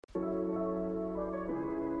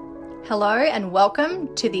Hello and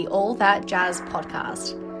welcome to the All That Jazz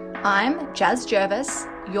podcast. I'm Jazz Jervis,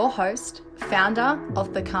 your host, founder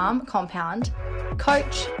of The Calm Compound,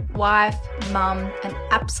 coach, wife, mum, and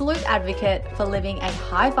absolute advocate for living a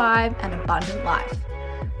high vibe and abundant life.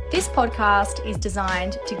 This podcast is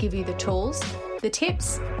designed to give you the tools, the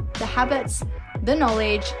tips, the habits, the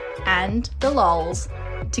knowledge, and the lols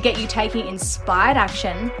to get you taking inspired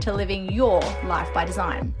action to living your life by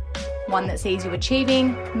design. One that sees you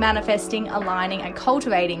achieving, manifesting, aligning, and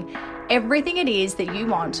cultivating everything it is that you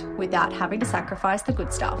want without having to sacrifice the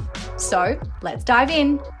good stuff. So let's dive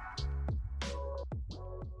in.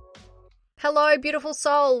 Hello, beautiful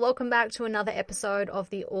soul. Welcome back to another episode of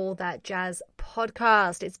the All That Jazz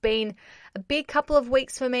podcast. It's been a big couple of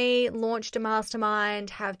weeks for me. Launched a mastermind,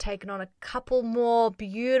 have taken on a couple more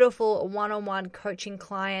beautiful one-on-one coaching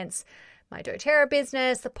clients, my doTERRA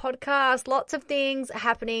business, the podcast, lots of things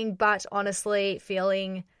happening, but honestly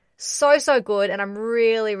feeling so good. And I'm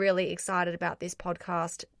really excited about this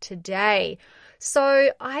podcast today.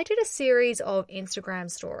 So I did a series of Instagram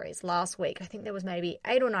stories last week. I think there was maybe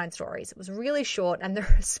 8 or 9 stories. It was really short and the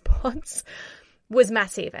response was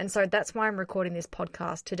massive. And so that's why I'm recording this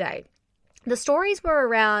podcast today. The stories were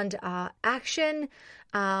around action,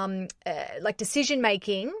 like decision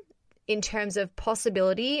making, in terms of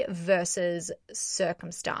possibility versus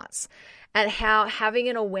circumstance, and how having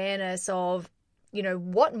an awareness of, you know,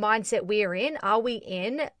 what mindset we're in. Are we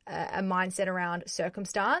in a mindset around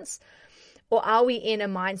circumstance, or are we in a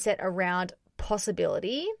mindset around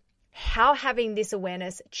possibility? How having this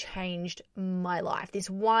awareness changed my life. This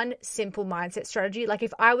one simple mindset strategy. Like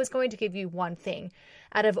if I was going to give you one thing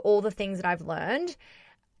out of all the things that I've learned,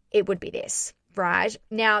 it would be this, right?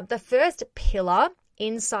 Now, the first pillar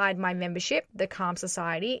inside my membership, the Calm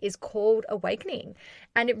Society, is called Awakening.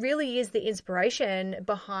 And it really is the inspiration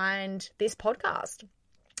behind this podcast.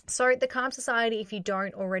 So the Calm Society, if you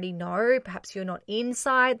don't already know, perhaps you're not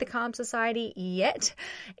inside the Calm Society yet,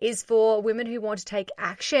 is for women who want to take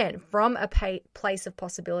action from a place of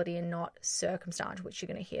possibility and not circumstance, which you're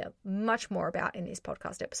going to hear much more about in this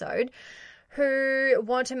podcast episode, who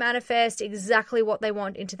want to manifest exactly what they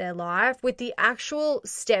want into their life with the actual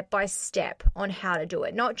step-by-step on how to do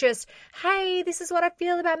it. Not just, hey, this is what I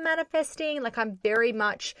feel about manifesting. Like I'm very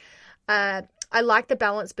much, I like the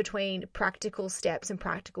balance between practical steps and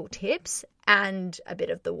practical tips and a bit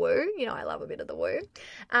of the woo. You know, I love a bit of the woo.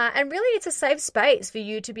 And really it's a safe space for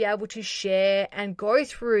you to be able to share and go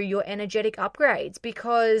through your energetic upgrades,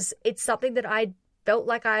 because it's something that I felt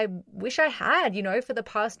like I wish I had, you know, for the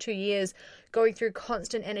past 2 years, going through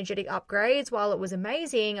constant energetic upgrades. While it was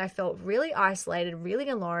amazing, I felt really isolated, really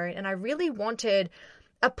alone, and I really wanted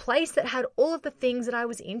a place that had all of the things that I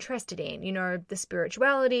was interested in, you know, the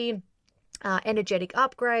spirituality, energetic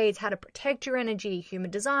upgrades, how to protect your energy,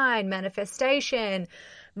 human design, manifestation,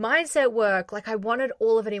 mindset work. Like I wanted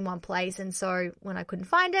all of it in one place. And so when I couldn't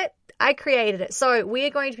find it, I created it. So we are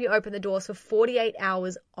going to be open the doors for 48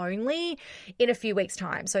 hours only in a few weeks'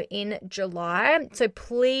 time. So in July. So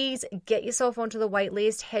please get yourself onto the wait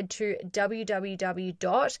list. Head to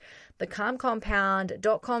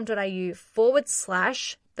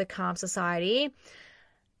www.thecalmcompound.com.au/The Calm Society.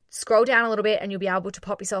 Scroll down a little bit and you'll be able to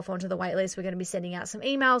pop yourself onto the wait list. We're going to be sending out some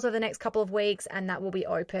emails over the next couple of weeks, and that will be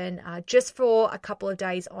open just for a couple of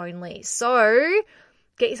days only. So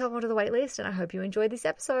get yourself onto the wait list, and I hope you enjoyed this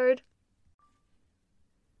episode.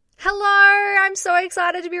 Hello, I'm so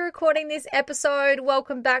excited to be recording this episode.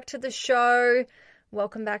 Welcome back to the show.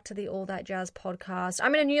 Welcome back to the All That Jazz podcast.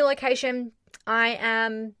 I'm in a new location. I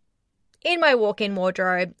am in my walk-in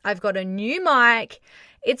wardrobe. I've got a new mic.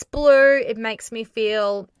 It's blue. It makes me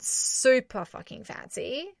feel super fucking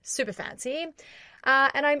fancy, super fancy.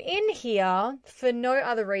 And I'm in here for no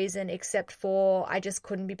other reason except for I just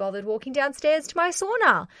couldn't be bothered walking downstairs to my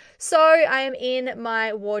sauna. So I am in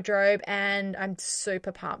my wardrobe and I'm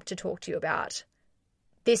super pumped to talk to you about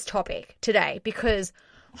this topic today, because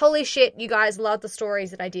holy shit, you guys love the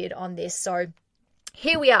stories that I did on this. So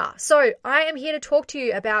here we are. So I am here to talk to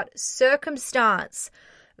you about circumstance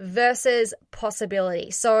versus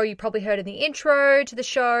possibility. So you probably heard in the intro to the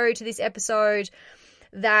show, to this episode,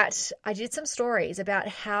 that I did some stories about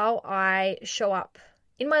how I show up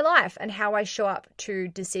in my life and how I show up to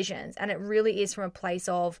decisions. And it really is from a place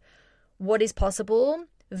of what is possible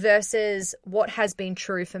versus what has been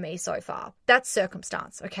true for me so far. That's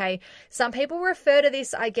circumstance, okay? Some people refer to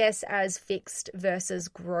this, I guess, as fixed versus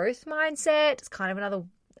growth mindset. It's kind of another,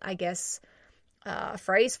 I guess,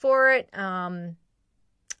 phrase for it.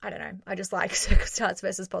 I don't know. I just like circumstance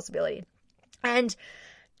versus possibility. And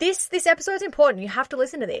This episode is important. You have to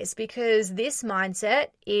listen to this because this mindset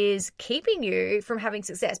is keeping you from having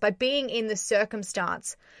success by being in the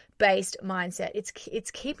circumstance-based mindset. It's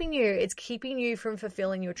keeping you from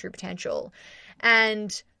fulfilling your true potential.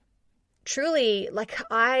 And truly, like,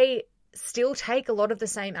 I still take a lot of the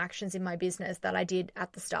same actions in my business that I did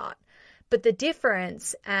at the start. But the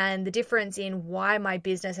difference in why my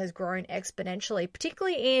business has grown exponentially,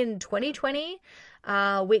 particularly in 2020,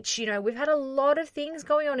 which, we've had a lot of things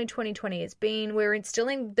going on in 2020. We're still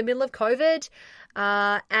in the middle of COVID,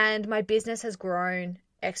 and my business has grown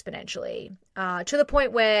exponentially, to the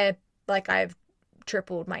point where, like, I've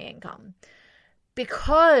tripled my income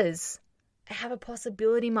because I have a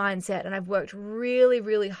possibility mindset, and I've worked really,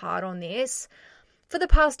 really hard on this for the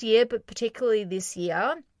past year, but particularly this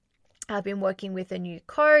year. I've been working with a new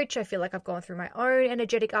coach. I feel like I've gone through my own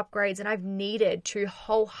energetic upgrades, and I've needed to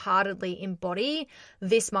wholeheartedly embody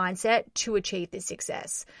this mindset to achieve this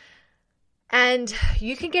success. And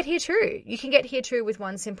you can get here too. You can get here too with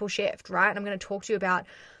one simple shift, right? And I'm going to talk to you about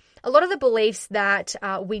a lot of the beliefs that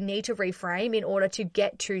we need to reframe in order to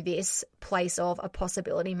get to this place of a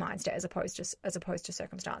possibility mindset as opposed to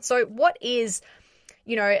circumstance. So what is,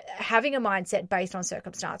 having a mindset based on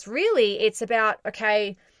circumstance? Really, it's about,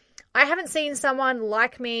 okay, I haven't seen someone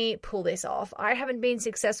like me pull this off. I haven't been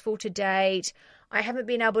successful to date. I haven't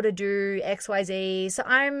been able to do X, Y, Z. So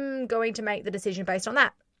I'm going to make the decision based on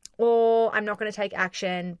that. Or I'm not going to take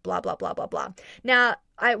action, blah, blah, blah, blah, blah. Now,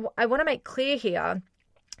 I want to make clear here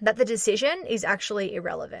that the decision is actually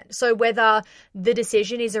irrelevant. So whether the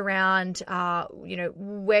decision is around,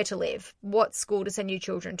 where to live, what school to send your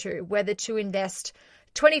children to, whether to invest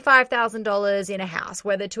 $25,000 in a house,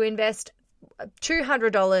 whether to invest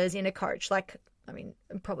 $200 in a coach,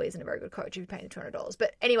 it probably isn't a very good coach if you're paying $200.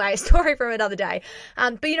 But anyway, a story from another day.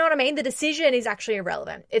 But you know what I mean? The decision is actually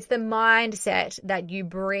irrelevant. It's the mindset that you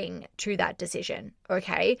bring to that decision.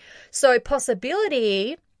 Okay. So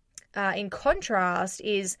possibility, in contrast,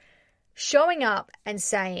 is showing up and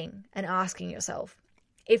saying and asking yourself,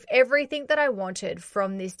 if everything that I wanted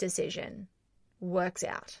from this decision works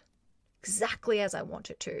out exactly as I want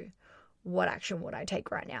it to, what action would I take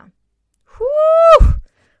right now? Whoo!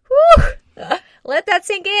 Let that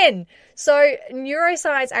sink in. So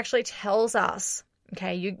neuroscience actually tells us,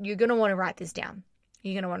 okay, you're going to want to write this down.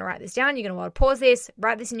 You're going to want to write this down. You're going to want to pause this,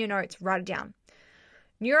 write this in your notes, write it down.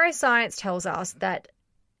 Neuroscience tells us that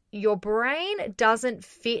your brain doesn't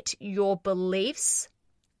fit your beliefs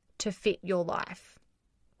to fit your life.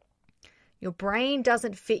 Your brain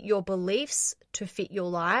doesn't fit your beliefs to fit your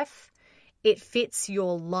life. It fits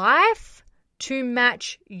your life to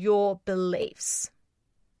match your beliefs.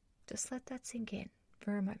 Just let that sink in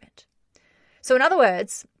for a moment. So in other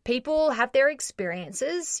words, people have their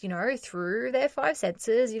experiences, through their five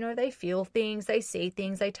senses. They feel things, they see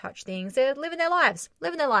things, they touch things, they're living their lives.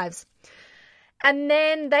 And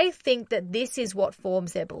then they think that this is what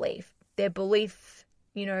forms their belief. Their belief,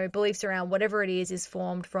 beliefs around whatever it is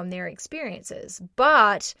formed from their experiences.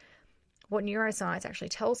 But what neuroscience actually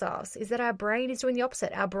tells us is that our brain is doing the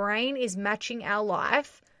opposite. Our brain is matching our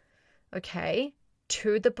life, okay,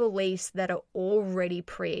 to the beliefs that are already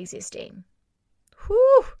pre-existing.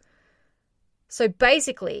 Whew. So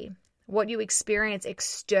basically, what you experience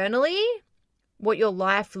externally, what your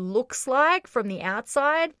life looks like from the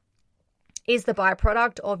outside, is the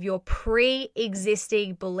byproduct of your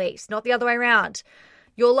pre-existing beliefs, not the other way around.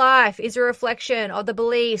 Your life is a reflection of the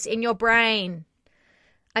beliefs in your brain.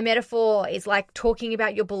 A metaphor is like talking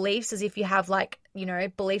about your beliefs as if you have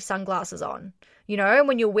belief sunglasses on. And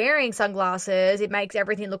when you're wearing sunglasses, it makes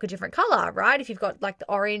everything look a different color, right? If you've got the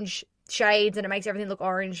orange shades and it makes everything look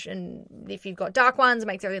orange, and if you've got dark ones, it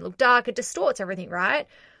makes everything look dark. It distorts everything, right?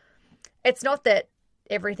 It's not that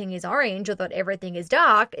everything is orange or that everything is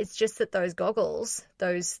dark. It's just that those goggles,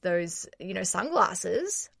 those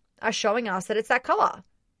sunglasses are showing us that it's that color.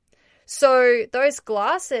 So those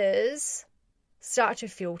glasses start to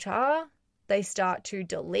filter, they start to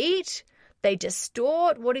delete, they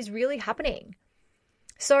distort what is really happening.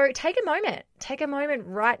 So take a moment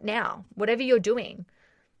right now, whatever you're doing.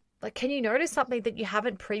 Can you notice something that you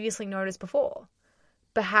haven't previously noticed before?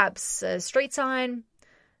 Perhaps a street sign,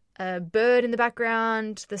 a bird in the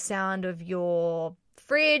background, the sound of your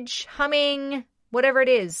fridge humming, whatever it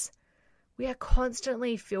is. We are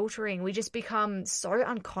constantly filtering. We just become so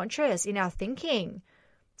unconscious in our thinking.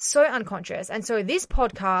 So unconscious. And so this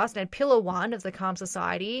podcast and pillar one of the Calm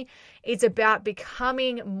Society is about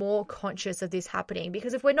becoming more conscious of this happening.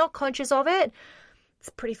 Because if we're not conscious of it, it's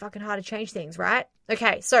pretty fucking hard to change things, right?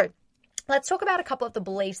 Okay, so let's talk about a couple of the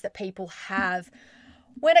beliefs that people have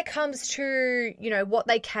when it comes to, what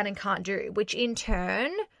they can and can't do, which in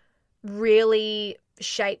turn really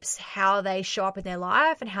shapes how they show up in their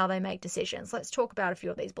life and how they make decisions. Let's talk about a few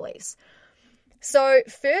of these beliefs. So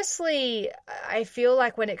firstly, I feel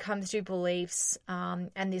like when it comes to beliefs and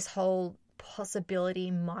this whole possibility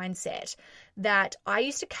mindset, that I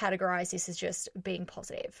used to categorize this as just being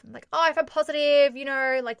positive. Like, oh, if I'm positive,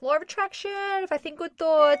 like law of attraction, if I think good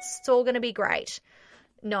thoughts, it's all going to be great.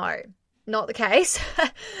 No, not the case.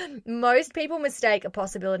 Most people mistake a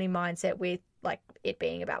possibility mindset with like it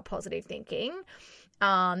being about positive thinking,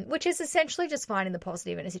 which is essentially just finding the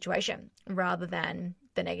positive in a situation rather than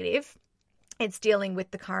the negative. It's dealing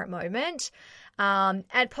with the current moment. And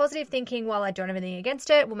positive thinking, while I don't have anything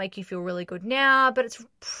against it, will make you feel really good now, but it's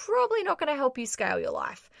probably not going to help you scale your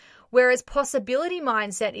life. Whereas possibility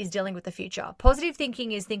mindset is dealing with the future. Positive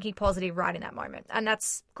thinking is thinking positive right in that moment. And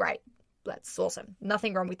that's great. That's awesome.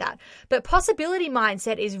 Nothing wrong with that. But possibility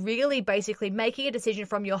mindset is really basically making a decision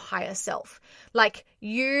from your higher self. Like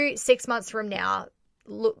you 6 months from now,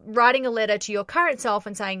 writing a letter to your current self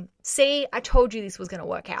and saying, see, I told you this was going to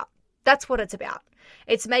work out. That's what it's about.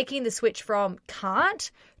 It's making the switch from can't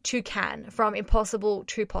to can, from impossible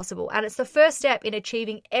to possible. And it's the first step in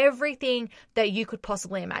achieving everything that you could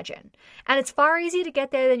possibly imagine. And it's far easier to get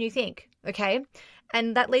there than you think, okay?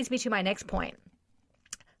 And that leads me to my next point.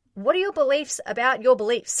 What are your beliefs about your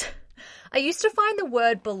beliefs? I used to find the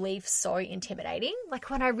word belief so intimidating. Like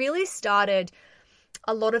when I really started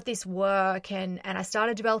a lot of this work and I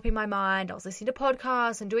started developing my mind, I was listening to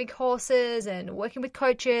podcasts and doing courses and working with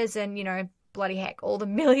coaches and, bloody heck, all the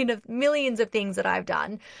millions of things that I've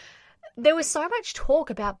done. There was so much talk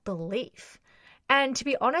about belief. And to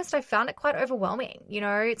be honest, I found it quite overwhelming.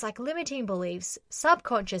 It's like limiting beliefs,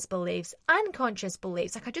 subconscious beliefs, unconscious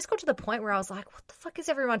beliefs. Like I just got to the point where I was like, what the fuck is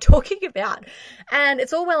everyone talking about? And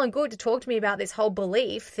it's all well and good to talk to me about this whole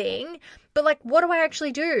belief thing. But like, what do I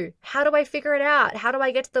actually do? How do I figure it out? How do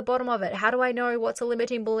I get to the bottom of it? How do I know what's a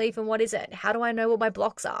limiting belief and what isn't? How do I know what my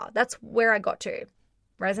blocks are? That's where I got to.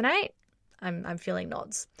 Resonate? I'm feeling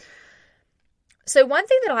nods. So one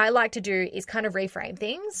thing that I like to do is kind of reframe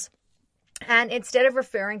things. And instead of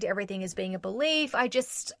referring to everything as being a belief, I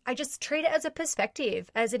just treat it as a perspective,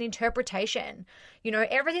 as an interpretation.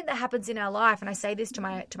 Everything that happens in our life, and I say this to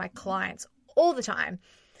my clients all the time,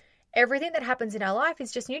 everything that happens in our life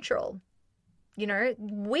is just neutral.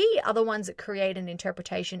 We are the ones that create an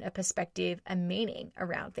interpretation, a perspective, a meaning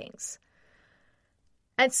around things.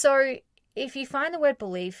 And so if you find the word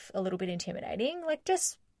belief a little bit intimidating,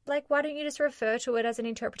 why don't you just refer to it as an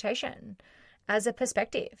interpretation, as a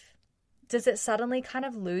perspective? Does it suddenly kind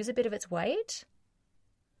of lose a bit of its weight?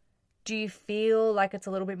 Do you feel like it's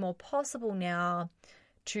a little bit more possible now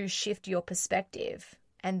to shift your perspective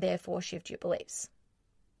and therefore shift your beliefs?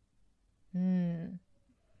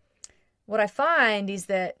 What I find is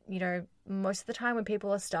that, most of the time when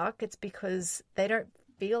people are stuck, it's because they don't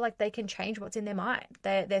feel like they can change what's in their mind.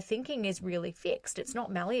 Their thinking is really fixed. It's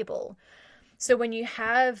not malleable. So when you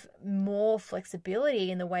have more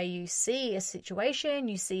flexibility in the way you see a situation,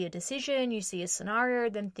 you see a decision, you see a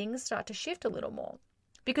scenario, then things start to shift a little more.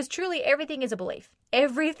 Because truly everything is a belief.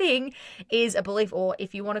 Everything is a belief, or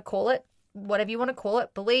if you want to call it, whatever you want to call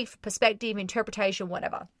it, belief, perspective, interpretation,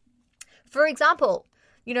 whatever. For example,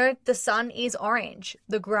 the sun is orange,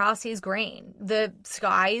 the grass is green, the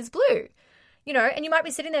sky is blue, and you might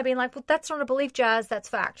be sitting there being like, well, that's not a belief, Jazz, that's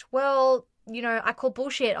fact. Well, I call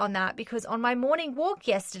bullshit on that because on my morning walk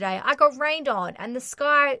yesterday, I got rained on and the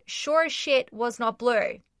sky, sure as shit, was not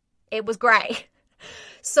blue. It was grey.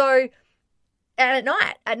 So, and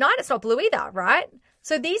at night it's not blue either, right?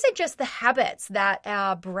 So these are just the habits that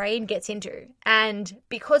our brain gets into. And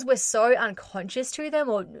because we're so unconscious to them,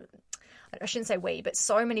 or I shouldn't say we, but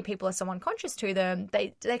so many people are so unconscious to them,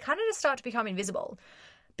 they kind of just start to become invisible.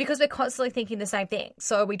 Because we're constantly thinking the same thing.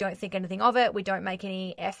 So we don't think anything of it. We don't make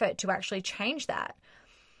any effort to actually change that.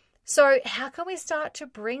 So how can we start to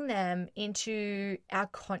bring them into our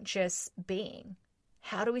conscious being?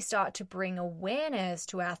 How do we start to bring awareness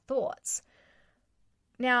to our thoughts?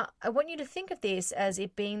 Now, I want you to think of this as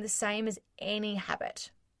it being the same as any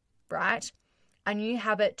habit, right? A new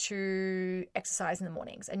habit to exercise in the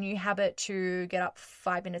mornings, a new habit to get up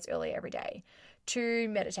 5 minutes early every day, to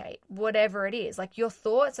meditate, whatever it is. Like your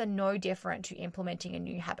thoughts are no different to implementing a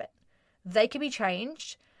new habit. They can be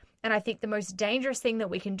changed. And I think the most dangerous thing that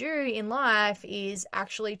we can do in life is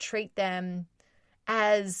actually treat them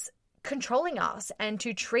as controlling us and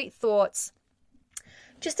to treat thoughts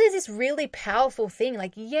just as this really powerful thing.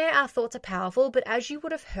 Like, yeah, our thoughts are powerful, but as you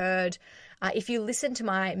would have heard, if you listen to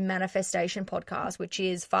my manifestation podcast, which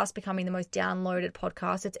is fast becoming the most downloaded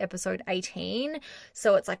podcast, it's episode 18.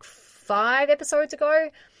 So it's like 5 episodes ago.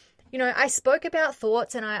 I spoke about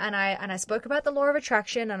thoughts and I spoke about the law of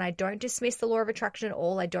attraction, and I don't dismiss the law of attraction at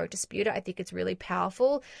all. I don't dispute it. I think it's really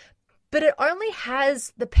powerful. But it only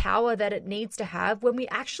has the power that it needs to have when we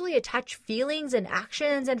actually attach feelings and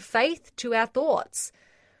actions and faith to our thoughts,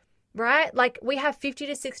 right? Like we have 50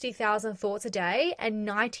 to 60,000 thoughts a day, and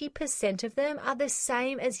 90% of them are the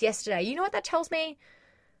same as yesterday. You know what that tells me?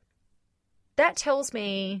 That tells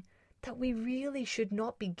me that we really should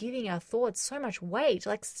not be giving our thoughts so much weight.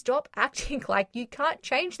 Like, stop acting like you can't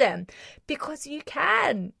change them, because you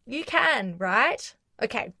can. You can, right?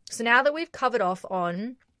 Okay, so now that we've covered off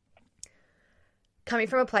on coming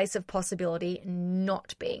from a place of possibility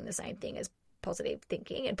not being the same thing as positive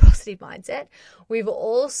thinking and positive mindset, we've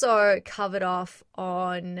also covered off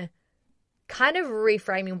on kind of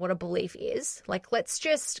reframing what a belief is. Like, let's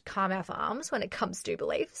just calm our farms when it comes to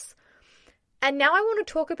beliefs. And now I want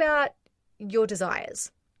to talk about your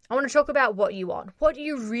desires. I want to talk about what you want, what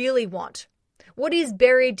you really want, what is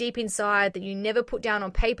buried deep inside that you never put down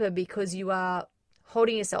on paper because you are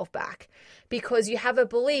holding yourself back, because you have a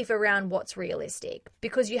belief around what's realistic,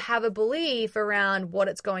 because you have a belief around what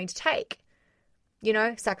it's going to take,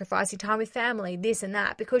 sacrificing time with family, this and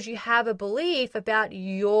that, because you have a belief about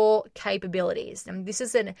your capabilities. And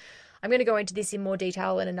I'm going to go into this in more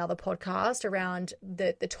detail in another podcast around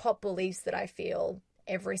the top beliefs that I feel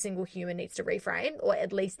every single human needs to reframe or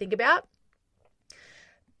at least think about.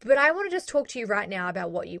 But I want to just talk to you right now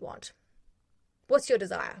about what you want. What's your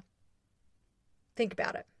desire? Think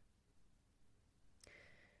about it.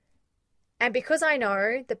 And because I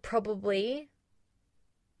know that probably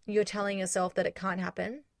you're telling yourself that it can't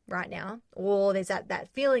happen right now, or there's that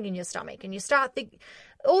feeling in your stomach, and you start thinking,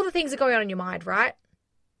 all the things are going on in your mind, right?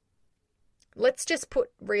 Let's just put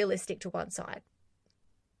realistic to one side.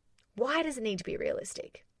 Why does it need to be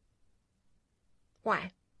realistic?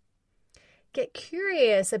 Why? Get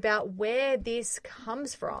curious about where this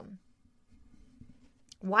comes from.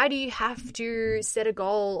 Why do you have to set a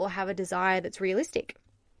goal or have a desire that's realistic?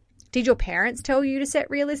 Did your parents tell you to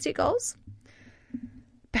set realistic goals?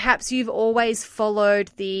 Perhaps you've always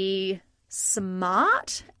followed the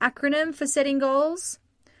SMART acronym for setting goals.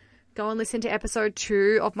 Go and listen to episode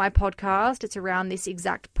 2 of my podcast. It's around this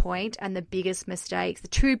exact point and the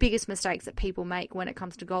two biggest mistakes that people make when it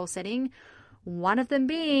comes to goal setting. One of them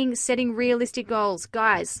being setting realistic goals.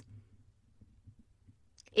 Guys,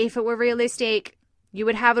 if it were realistic, you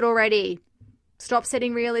would have it already. Stop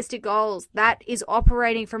setting realistic goals. That is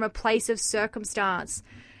operating from a place of circumstance.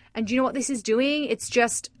 And do you know what this is doing? It's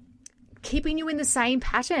just keeping you in the same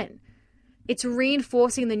pattern. It's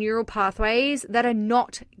reinforcing the neural pathways that are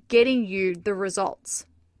not getting you the results.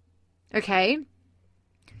 Okay?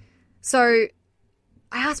 So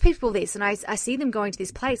I ask people this, and I see them going to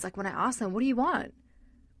this place. Like, when I ask them, what do you want?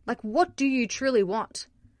 Like, what do you truly want?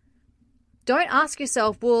 Don't ask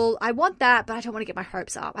yourself, well, I want that, but I don't want to get my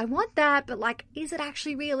hopes up. I want that, but like, is it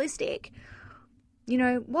actually realistic?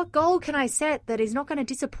 What goal can I set that is not going to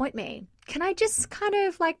disappoint me? Can I just kind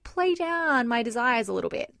of like play down my desires a little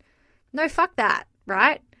bit? No, fuck that,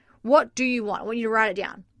 right? What do you want? I want you to write it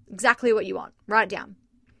down. Exactly what you want. Write it down.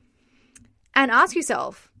 And ask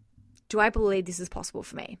yourself, do I believe this is possible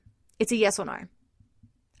for me? It's a yes or no.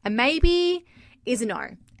 A maybe is a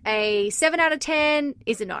no. A 7 out of 10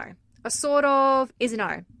 is a no. A sort of is a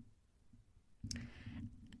no.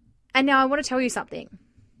 And now I want to tell you something.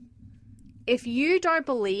 If you don't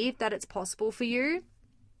believe that it's possible for you,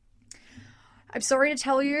 I'm sorry to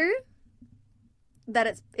tell you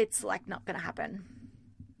that it's like not going to happen.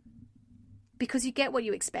 Because you get what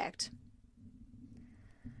you expect.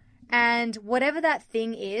 And whatever that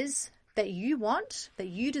thing is that you want, that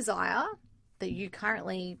you desire, that you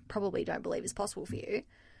currently probably don't believe is possible for you,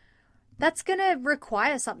 that's going to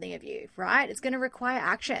require something of you, right? It's going to require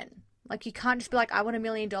action. Like, you can't just be like, I want $1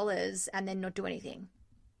 million and then not do anything,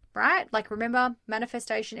 right? Like, remember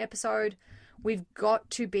manifestation episode, we've got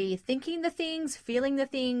to be thinking the things, feeling the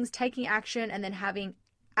things, taking action, and then having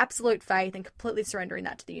absolute faith and completely surrendering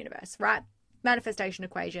that to the universe, right? Manifestation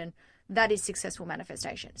equation, that is successful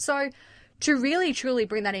manifestation. So to really, truly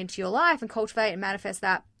bring that into your life and cultivate and manifest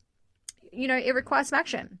that, it requires some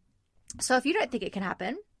action. So if you don't think it can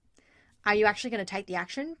happen, are you actually going to take the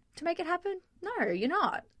action to make it happen? No, you're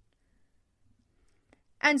not.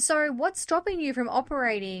 And so what's stopping you from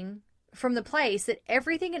operating from the place that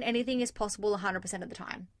everything and anything is possible 100% of the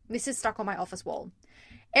time? This is stuck on my office wall.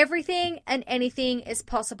 Everything and anything is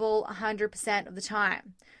possible 100% of the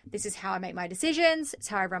time. This is how I make my decisions. It's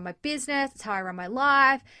how I run my business. It's how I run my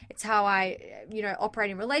life. It's how I,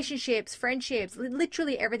 operate in relationships, friendships,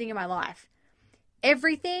 literally everything in my life.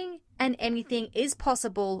 Everything and anything is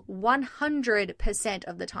possible 100%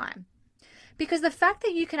 of the time. Because the fact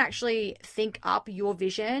that you can actually think up your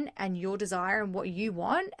vision and your desire and what you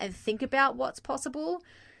want and think about what's possible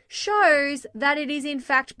shows that it is in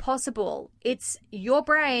fact possible. It's your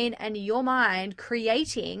brain and your mind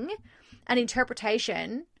creating an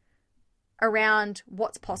interpretation around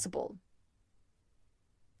what's possible.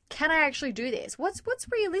 Can I actually do this? What's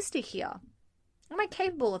realistic here? Am I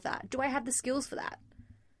capable of that? Do I have the skills for that?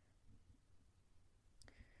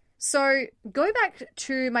 So go back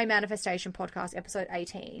to my manifestation podcast, episode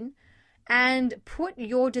 18, and put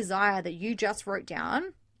your desire that you just wrote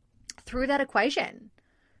down through that equation.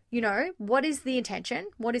 You know, what is the intention?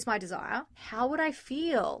 What is my desire? How would I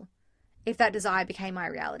feel if that desire became my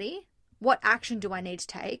reality? What action do I need to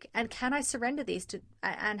take? And can I surrender this to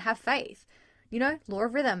and have faith? You know, law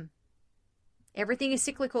of rhythm. Everything is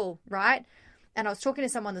cyclical, right? And I was talking to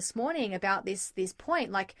someone this morning about this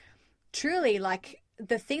point, like truly, like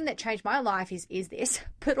the thing that changed my life is this,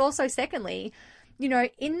 but also secondly, you know,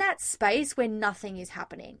 in that space where nothing is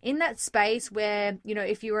happening, in that space where, you know,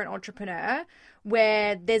 if you're an entrepreneur,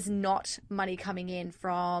 where there's not money coming in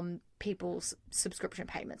from people's subscription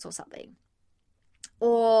payments or something,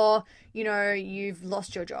 or, you know, you've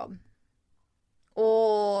lost your job,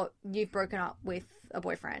 or you've broken up with a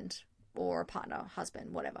boyfriend or a partner,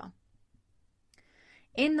 husband, whatever.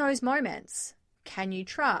 In those moments, can you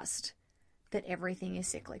trust that everything is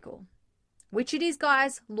cyclical? Which it is,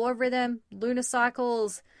 guys. Law of rhythm, lunar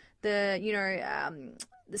cycles, the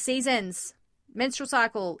seasons, menstrual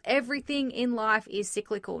cycle, everything in life is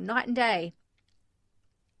cyclical, night and day.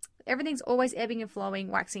 Everything's always ebbing and flowing,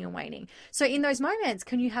 waxing and waning. So in those moments,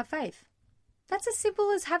 can you have faith? That's as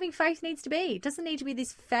simple as having faith needs to be. It doesn't need to be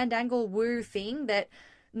this fandangle woo thing that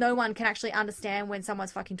no one can actually understand when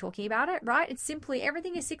someone's fucking talking about it, right? It's simply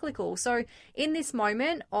everything is cyclical. So in this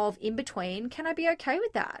moment of in between, can I be okay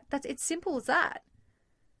with that? It's simple as that.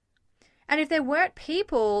 And if there weren't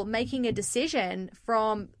people making a decision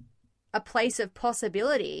from a place of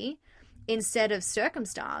possibility instead of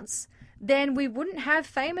circumstance, then we wouldn't have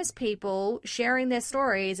famous people sharing their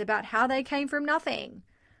stories about how they came from nothing.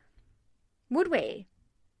 Would we?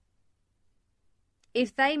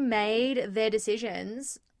 If they made their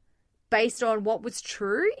decisions based on what was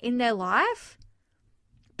true in their life,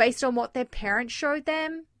 based on what their parents showed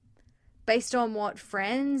them, based on what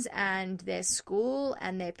friends and their school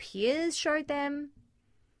and their peers showed them,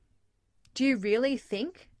 do you really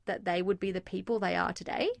think that they would be the people they are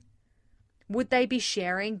today? Would they be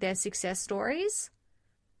sharing their success stories?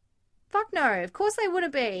 Fuck no, of course they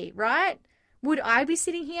wouldn't be, right? Would I be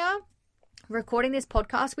sitting here recording this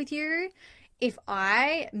podcast with you if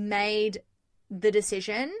I made the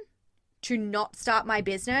decision to not start my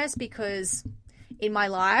business because in my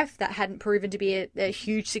life that hadn't proven to be a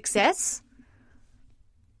huge success?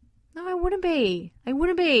 No, I wouldn't be. I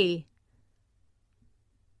wouldn't be.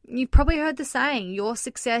 You've probably heard the saying, your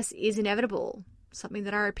success is inevitable. Something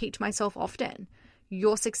that I repeat to myself often.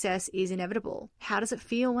 Your success is inevitable. How does it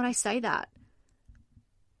feel when I say that?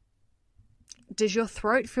 Does your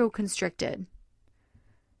throat feel constricted?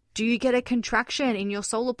 Do you get a contraction in your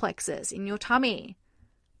solar plexus, in your tummy?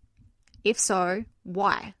 If so,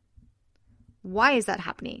 why? Why is that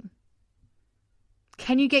happening?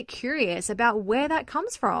 Can you get curious about where that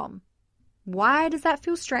comes from? Why does that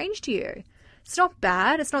feel strange to you? It's not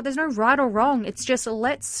bad. There's no right or wrong. It's just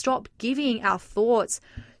let's stop giving our thoughts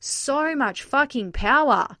so much fucking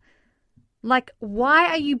power. Like, why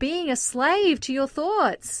are you being a slave to your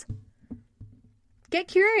thoughts? Get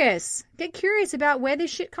curious. Get curious about where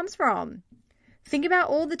this shit comes from. Think about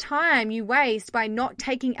all the time you waste by not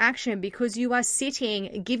taking action because you are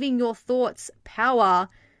sitting, giving your thoughts power,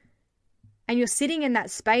 and you're sitting in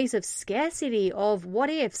that space of scarcity, of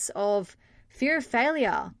what ifs, of fear of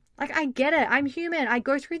failure. Like, I get it. I'm human. I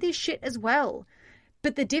go through this shit as well.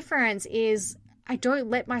 But the difference is I don't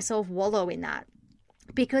let myself wallow in that.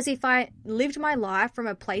 Because if I lived my life from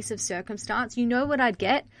a place of circumstance, you know what I'd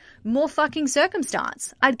get? More fucking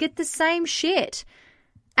circumstance. I'd get the same shit.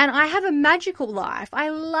 And I have a magical life. I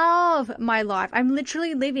love my life. I'm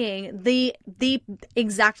literally living the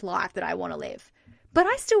exact life that I want to live. But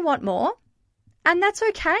I still want more. And that's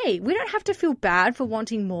okay. We don't have to feel bad for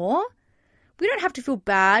wanting more. We don't have to feel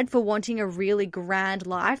bad for wanting a really grand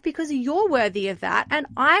life because you're worthy of that and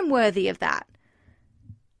I'm worthy of that.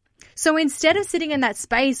 So instead of sitting in that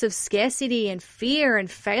space of scarcity and fear and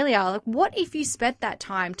failure, like, what if you spent that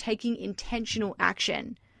time taking intentional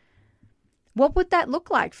action? What would that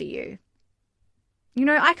look like for you? You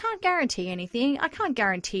know, I can't guarantee anything. I can't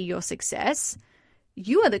guarantee your success.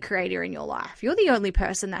 You are the creator in your life. You're the only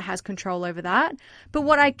person that has control over that. But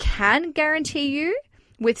what I can guarantee you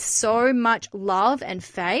with so much love and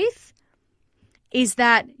faith is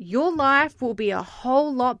that your life will be a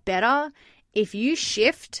whole lot better if you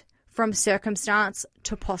shift from circumstance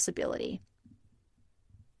to possibility.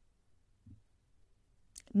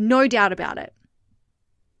 No doubt about it.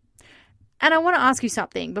 And I want to ask you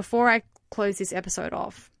something before I close this episode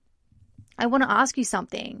off. I want to ask you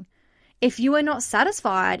something. If you are not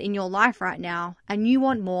satisfied in your life right now and you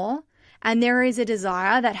want more, and there is a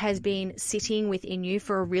desire that has been sitting within you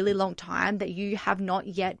for a really long time that you have not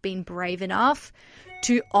yet been brave enough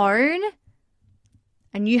to own,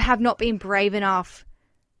 and you have not been brave enough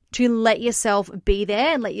to let yourself be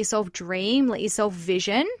there, let yourself dream, let yourself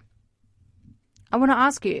vision, I want to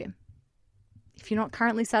ask you, if you're not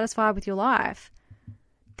currently satisfied with your life,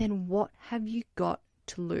 then what have you got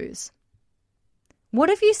to lose? What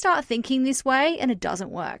if you start thinking this way and it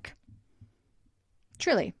doesn't work?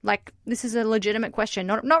 Truly, like, this is a legitimate question,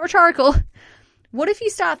 not rhetorical. What if you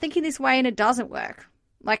start thinking this way and it doesn't work?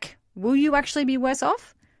 Like, will you actually be worse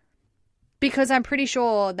off? Because I'm pretty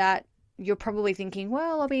sure that you're probably thinking,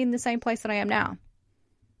 well, I'll be in the same place that I am now.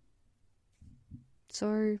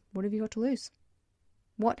 So what have you got to lose?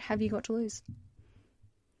 What have you got to lose?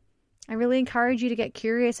 I really encourage you to get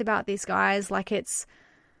curious about this, guys. Like,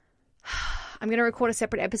 I'm going to record a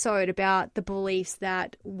separate episode about the beliefs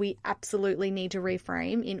that we absolutely need to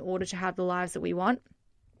reframe in order to have the lives that we want.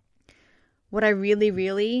 What I really,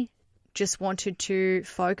 really just wanted to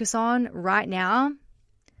focus on right now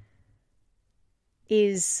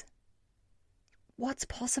is what's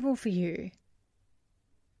possible for you.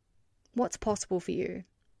 What's possible for you?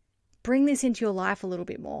 Bring this into your life a little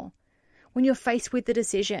bit more. When you're faced with the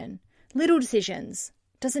decision, little decisions,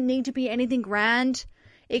 doesn't need to be anything grand.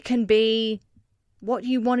 It can be what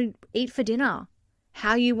you want to eat for dinner,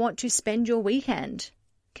 how you want to spend your weekend.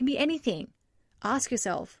 It can be anything. Ask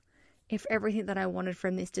yourself, if everything that I wanted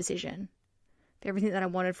from this decision, if everything that I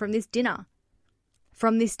wanted from this dinner,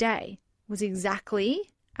 from this day, was exactly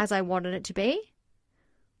as I wanted it to be,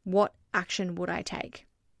 what action would I take?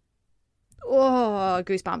 Oh,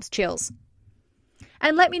 goosebumps, chills.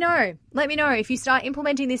 And let me know if you start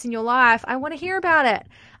implementing this in your life. I want to hear about it.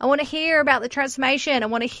 I want to hear about the transformation. I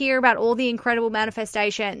want to hear about all the incredible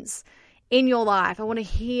manifestations in your life. I want to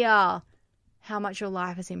hear how much your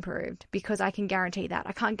life has improved, because I can guarantee that.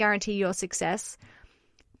 I can't guarantee your success,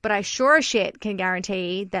 but I sure as shit can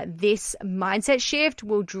guarantee that this mindset shift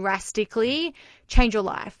will drastically change your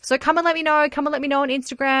life. So come and let me know. Come and let me know on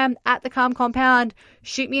Instagram at The Calm Compound.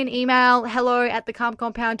 Shoot me an email,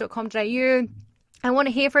 hello@thecalmcompound.com.au. I want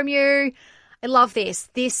to hear from you. I love this.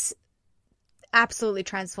 This absolutely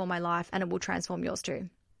transformed my life, and it will transform yours too.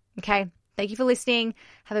 Okay? Thank you for listening.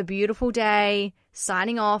 Have a beautiful day.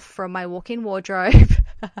 Signing off from my walk-in wardrobe.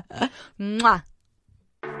 Mwah.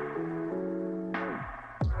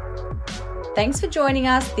 Thanks for joining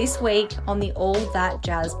us this week on the All That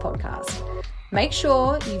Jazz podcast. Make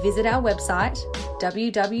sure you visit our website,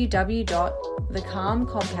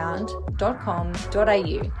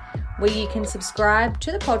 www.thecalmcompound.com.au, where you can subscribe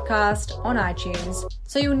to the podcast on iTunes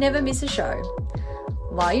so you'll never miss a show.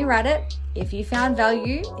 While you're at it, if you found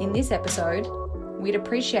value in this episode, we'd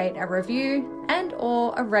appreciate a review and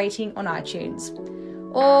or a rating on iTunes.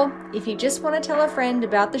 Or if you just want to tell a friend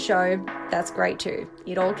about the show, that's great too.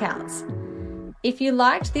 It all counts. If you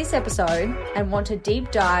liked this episode and want a deep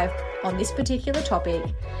dive on this particular topic,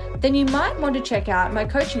 then you might want to check out my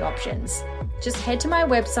coaching options. Just head to my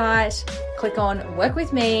website, click on Work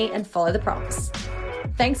With Me, and follow the prompts.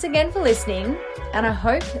 Thanks again for listening, and I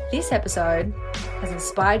hope this episode has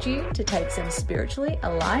inspired you to take some spiritually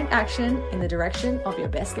aligned action in the direction of your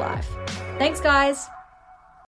best life. Thanks, guys.